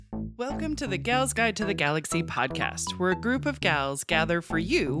Welcome to the Gals Guide to the Galaxy podcast, where a group of gals gather for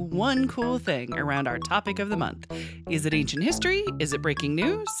you one cool thing around our topic of the month. Is it ancient history? Is it breaking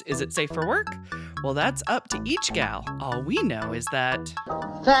news? Is it safe for work? Well, that's up to each gal. All we know is that...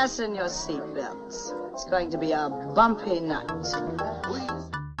 Fasten your seatbelts. It's going to be a bumpy night.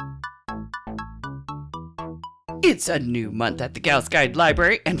 It's a new month at the Gals Guide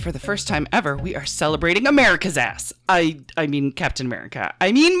Library, and for the first time ever, we are celebrating America's ass. I mean Captain America.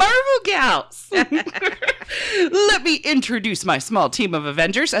 I mean Marvel gals. Let me introduce my small team of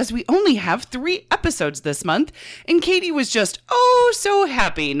Avengers, as we only have 3 episodes this month, and Katie was just so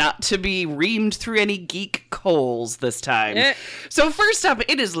happy not to be reamed through any geek coals this time. So first up,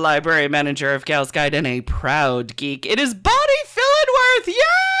 it is Library Manager of Gals Guide and a proud geek. It is Bonnie Fillenworth. Yay!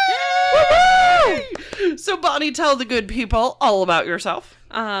 Woo-hoo! So Bonnie, tell the good people all about yourself.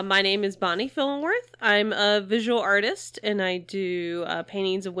 My name is Bonnie Fillenworth. I'm a visual artist, and I do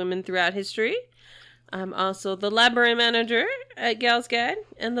paintings of women throughout history. I'm also the library manager at Gals Guide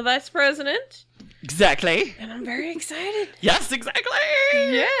and the vice president. Exactly. And I'm very excited. Yes, exactly.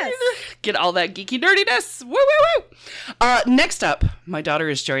 Yes. Get all that geeky nerdiness. Woo, woo, woo. Next up, my daughter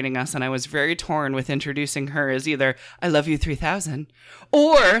is joining us, and I was very torn with introducing her as either I Love You 3000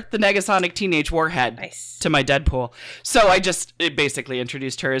 or the Negasonic Teenage Warhead to my Deadpool. So I just basically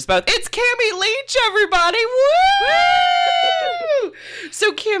introduced her as both. It's Cammie Leach, everybody. Woo!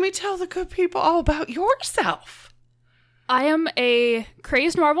 So Cammie, tell the good people all about yourself. I am a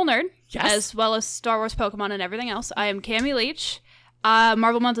crazed Marvel nerd, yes, as well as Star Wars, Pokemon, and everything else. I am Cammie Leach.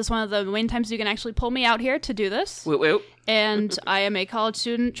 Marvel Month is one of the main times you can actually pull me out here to do this. Woo woo. And I am a college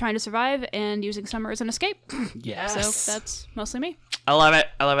student trying to survive and using summer as an escape. Yes. So that's mostly me. I love it.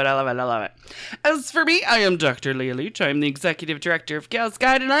 I love it. I love it. I love it. As for me, I am Dr. Leah Leach. I am the executive director of Gals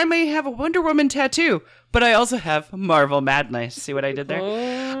Guide, and I may have a Wonder Woman tattoo, but I also have Marvel Madness. See what I did there?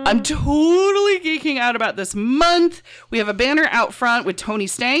 I'm totally geeking out about this month. We have a banner out front with Tony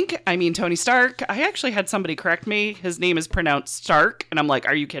Stark. I actually had somebody correct me. His name is pronounced Stark, and I'm like,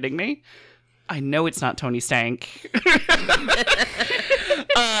 are you kidding me? I know it's not Tony Stank.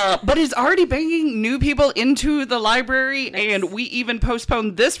 But it's already bringing new people into the library, and we even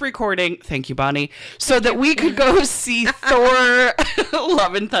postponed this recording, thank you, Bonnie, so that we could go see Thor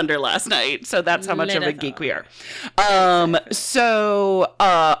Love and Thunder last night. So that's how much of a geek we are. Also,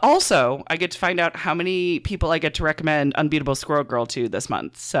 I get to find out how many people I get to recommend Unbeatable Squirrel Girl to this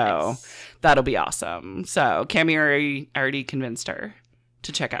month. So that'll be awesome. So Cammie already convinced her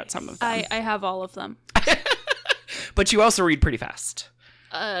to check out some of them. I have all of them. But you also read pretty fast.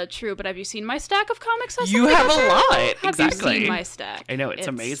 True, but have you seen my stack of comics? You have a lot. Have exactly. you seen my stack? I know, it's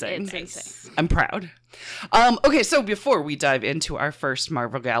amazing. It's insane. I'm proud. Okay, so before we dive into our first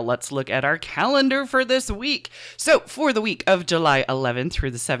Marvel Gal, let's look at our calendar for this week. So for the week of July 11th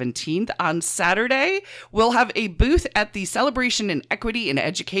through the 17th, on Saturday, we'll have a booth at the Celebration in Equity in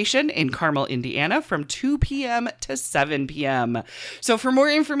Education in Carmel, Indiana from 2 p.m. to 7 p.m. So for more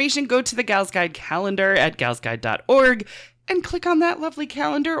information, go to the Gals Guide calendar at galsguide.org. and click on that lovely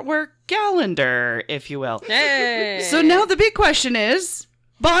calendar or calendar, if you will. Hey. So now the big question is,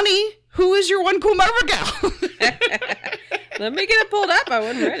 Bonnie, who is your one cool Marvel gal? Let me get it pulled up. I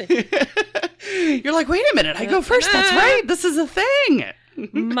wasn't ready. You're like, wait a minute, I go first. That's right. This is a thing.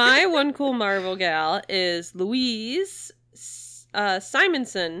 My one cool Marvel gal is Louise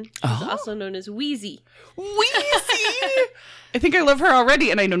Simonson, who's also known as Wheezy. Wheezy! I think I love her already,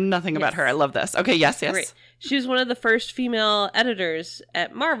 and I know nothing about her. I love this. Okay, yes. Great. She was one of the first female editors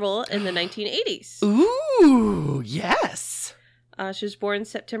at Marvel in the 1980s. Ooh, yes. She was born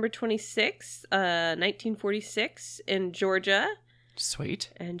September 26, 1946 in Georgia. Sweet.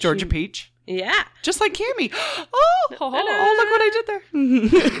 And Georgia Peach. Yeah. Just like Cammie. Oh, look what I did there.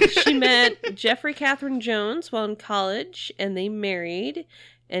 She met Jeffrey Catherine Jones while in college, and they married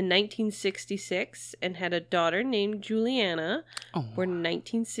in 1966 and had a daughter named Juliana, born in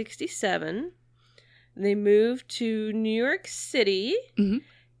 1967. They moved to New York City,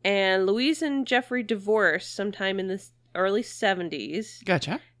 and Louise and Jeffrey divorced sometime in the early 70s.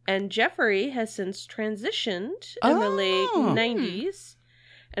 Gotcha. And Jeffrey has since transitioned in the late 90s.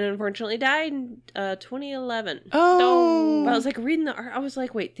 And unfortunately died in 2011. Oh. But I was like reading I was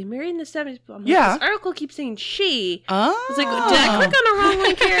like, wait, they married in the 70s? But Yeah. This article keeps saying she. Oh. I was like, did I click on the wrong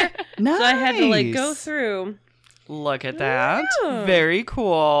link here? Nice. So I had to go through. Look at that. Yeah. Very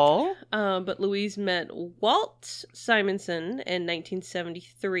cool. But Louise met Walt Simonson in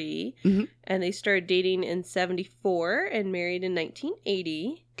 1973. And they started dating in 74 and married in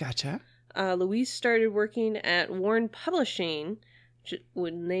 1980. Gotcha. Louise started working at Warren Publishing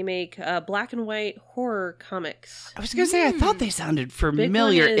when they make black and white horror comics. I was going to say, I thought they sounded Big one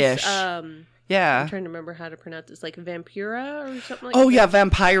familiar-ish. is, Yeah. I'm trying to remember how to pronounce this, like Vampira or something like Oh, that. yeah,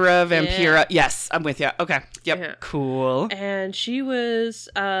 Vampira. Yeah. Yes, I'm with you. Okay. Yep. Yeah. Cool. And she was,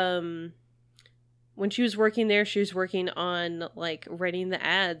 when she was working there, she was working on, like, writing the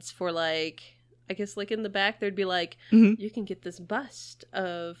ads for, like, I guess, like, in the back, there'd be, like, you can get this bust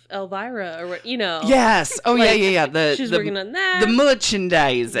of Elvira, or, you know. Yes. Oh, Like, yeah. She's working on that. The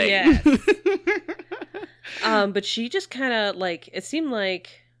merchandising. Yes. But she just kind of, like, it seemed like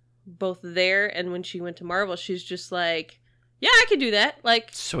both there and when she went to Marvel, she's just like, yeah, I could do that.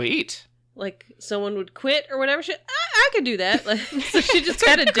 Sweet. Like someone would quit or whatever. I could do that. Like, so she just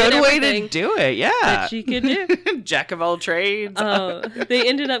kind of did Good way everything to do it. Yeah. that she could do. Jack of all trades. They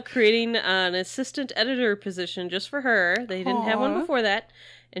ended up creating an assistant editor position just for her. They didn't have one Aw. before that.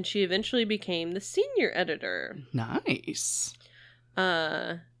 And she eventually became the senior editor. Nice.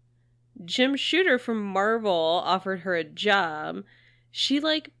 Jim Shooter from Marvel offered her a job. She,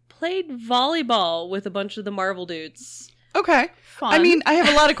 like, played volleyball with a bunch of the Marvel dudes. Okay. Fun. I mean, I have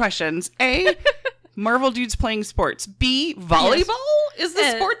a lot of questions. A, Marvel dudes playing sports. B, volleyball is the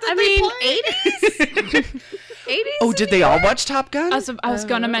sport that they play? 80s? 80s? Oh, did they all watch Top Gun? I was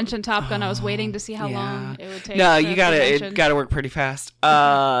going to mention Top Gun. I was waiting to see how long it would take. No, to you gotta mention. it gotta work pretty fast.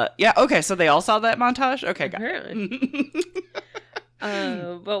 Yeah, okay, so they all saw that montage? Okay, got it. Apparently.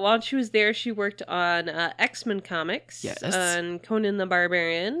 But while she was there, she worked on X-Men comics, Yes. on Conan the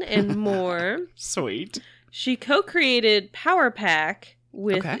Barbarian, and more. Sweet. She co-created Power Pack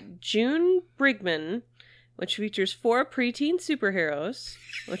with Okay. June Brigman, which features 4 preteen superheroes,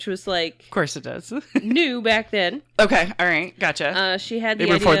 which was like Of course it does. new back then. Okay, all right, gotcha. She had They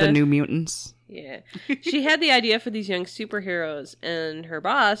the were idea. before the New Mutants. Yeah, she had the idea for these young superheroes, and her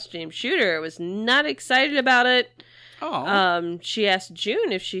boss, James Shooter, was not excited about it. Oh. She asked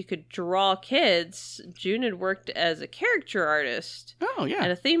June if she could draw kids. June had worked as a caricature artist Oh, yeah.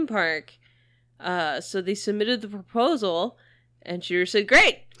 at a theme park. So they submitted the proposal, and Shooter said,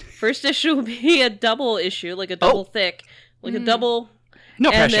 great! First issue will be a double issue, like a double thick, like a double... No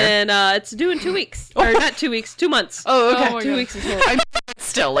and pressure. then it's due in 2 weeks. Or not 2 weeks, 2 months. Oh, okay. Oh my 2 God. weeks is total. I'm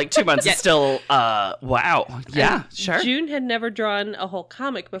still, like 2 months Yeah. is still, wow. Yeah, And sure. June had never drawn a whole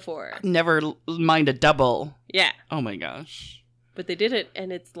comic before. Never mind a double. Yeah. Oh my gosh. But they did it,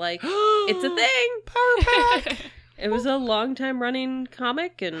 and it's like, it's a thing. Power Pack. It was a long time running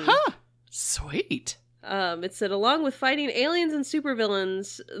comic, and Huh. Sweet. it said, along with fighting aliens and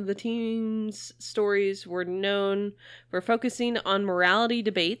supervillains, the team's stories were known for focusing on morality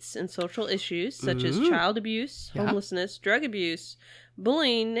debates and social issues such as Ooh. child abuse, Yeah. homelessness, drug abuse,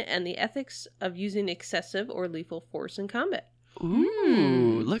 bullying, and the ethics of using excessive or lethal force in combat.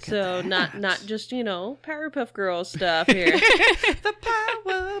 Ooh, look So at that. not just, Powerpuff Girls stuff here. The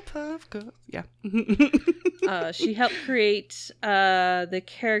Powerpuff Girls. Yeah. She helped create the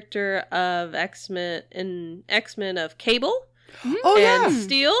character of X-Men of Cable Oh, and yeah.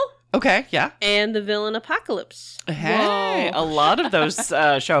 Steel Okay, yeah. and the villain Apocalypse. Hey, a lot of those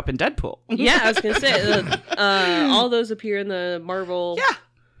show up in Deadpool. Yeah, I was going to say, all those appear in the Marvel Yeah.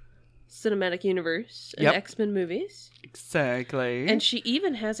 Cinematic Universe and Yep. X-Men movies. Exactly. And she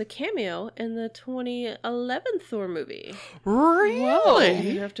even has a cameo in the 2011 Thor movie. really?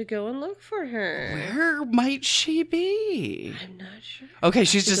 You have to go and look for her. Where might she be? I'm not sure. Okay,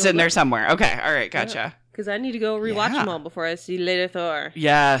 she's just go in there look. somewhere. Okay, all right, gotcha. Because I need to go rewatch Yeah. them all before I see Lady Thor.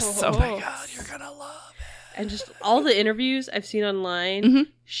 Yes. Oh my Oh. god, you're gonna love And just all the interviews I've seen online, Mhm.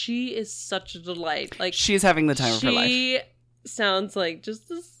 she is such a delight. Like, it. She's having the time of her life. she sounds like just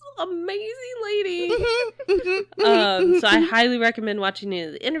this amazing lady. Mm-hmm. So I highly recommend watching any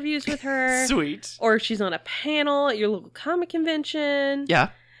of the interviews with her. Sweet. Or if she's on a panel at your local comic convention. Yeah.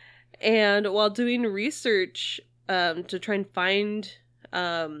 And while doing research to try and find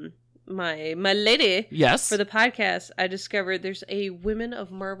my lady Yes. for the podcast, I discovered there's a Women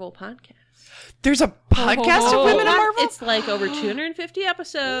of Marvel podcast. There's a podcast of Women of Marvel? It's like over 250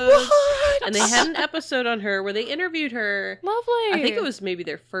 episodes. What? And they had an episode on her where they interviewed her. Lovely. I think it was maybe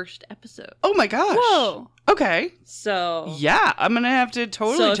their first episode. Oh my gosh. Whoa. Okay. So Yeah, I'm gonna have to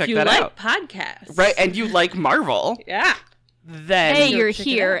totally so check if you that like out. podcasts, Right, and you like Marvel, yeah, then A, Go you're check it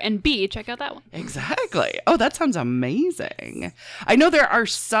here, out. and B, check out that one. exactly. Oh, that sounds amazing. I know there are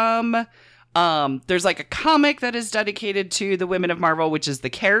some there's like a comic that is dedicated to the Women of Marvel, which is the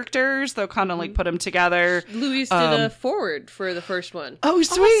characters. They'll kind of like put them together. Louise did a forward for the first one. Oh,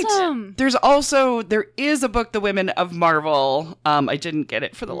 sweet. Awesome. There is a book, The Women of Marvel. I didn't get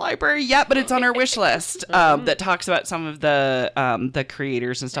it for the library yet, but it's on our wish list that talks about some of the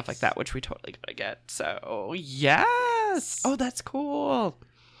creators and stuff like that, which we totally gotta get. So, yeah. Yes. Oh, that's cool.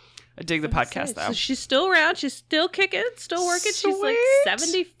 I dig the podcast, though. So she's still around. She's still kicking, still working. Sweet. She's like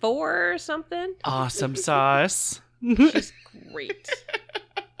 74 or something. Awesome sauce. She's great.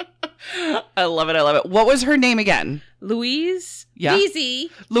 I love it. I love it. What was her name again? Louise Yeah. Wheezy.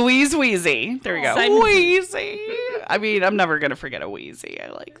 Louise Wheezy. There we go. Simon. Wheezy. I mean, I'm never going to forget a Wheezy. I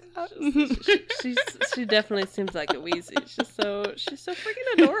like that. She definitely seems like a Wheezy. She's so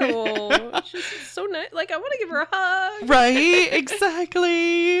freaking adorable. She's so nice. Like, I want to give her a hug. Right?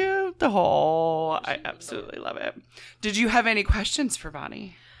 Exactly. I absolutely love it. Did you have any questions for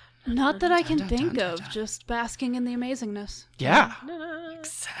Bonnie? Not that I can think of. Just basking in the amazingness. Yeah.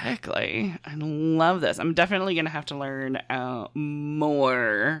 Exactly. I love this. I'm definitely going to have to learn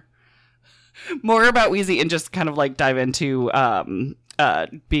more about Wheezy and just kind of like dive into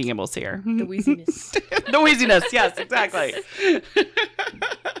being able to see her. The wheeziness. The wheeziness. Yes, exactly.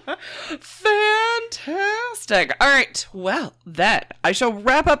 Fantastic. All right. Well, that I shall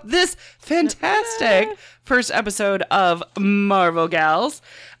wrap up this fantastic first episode of Marvel Gals.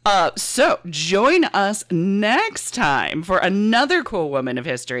 So join us next time for another cool woman of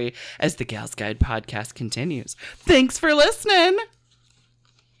history as the Gals Guide podcast continues. Thanks for listening.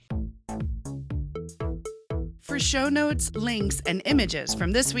 For show notes, links, and images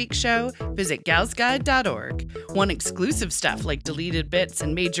from this week's show, visit galsguide.org. Want exclusive stuff like deleted bits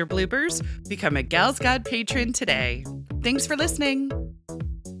and major bloopers? Become a Gals Guide patron today. Thanks for listening.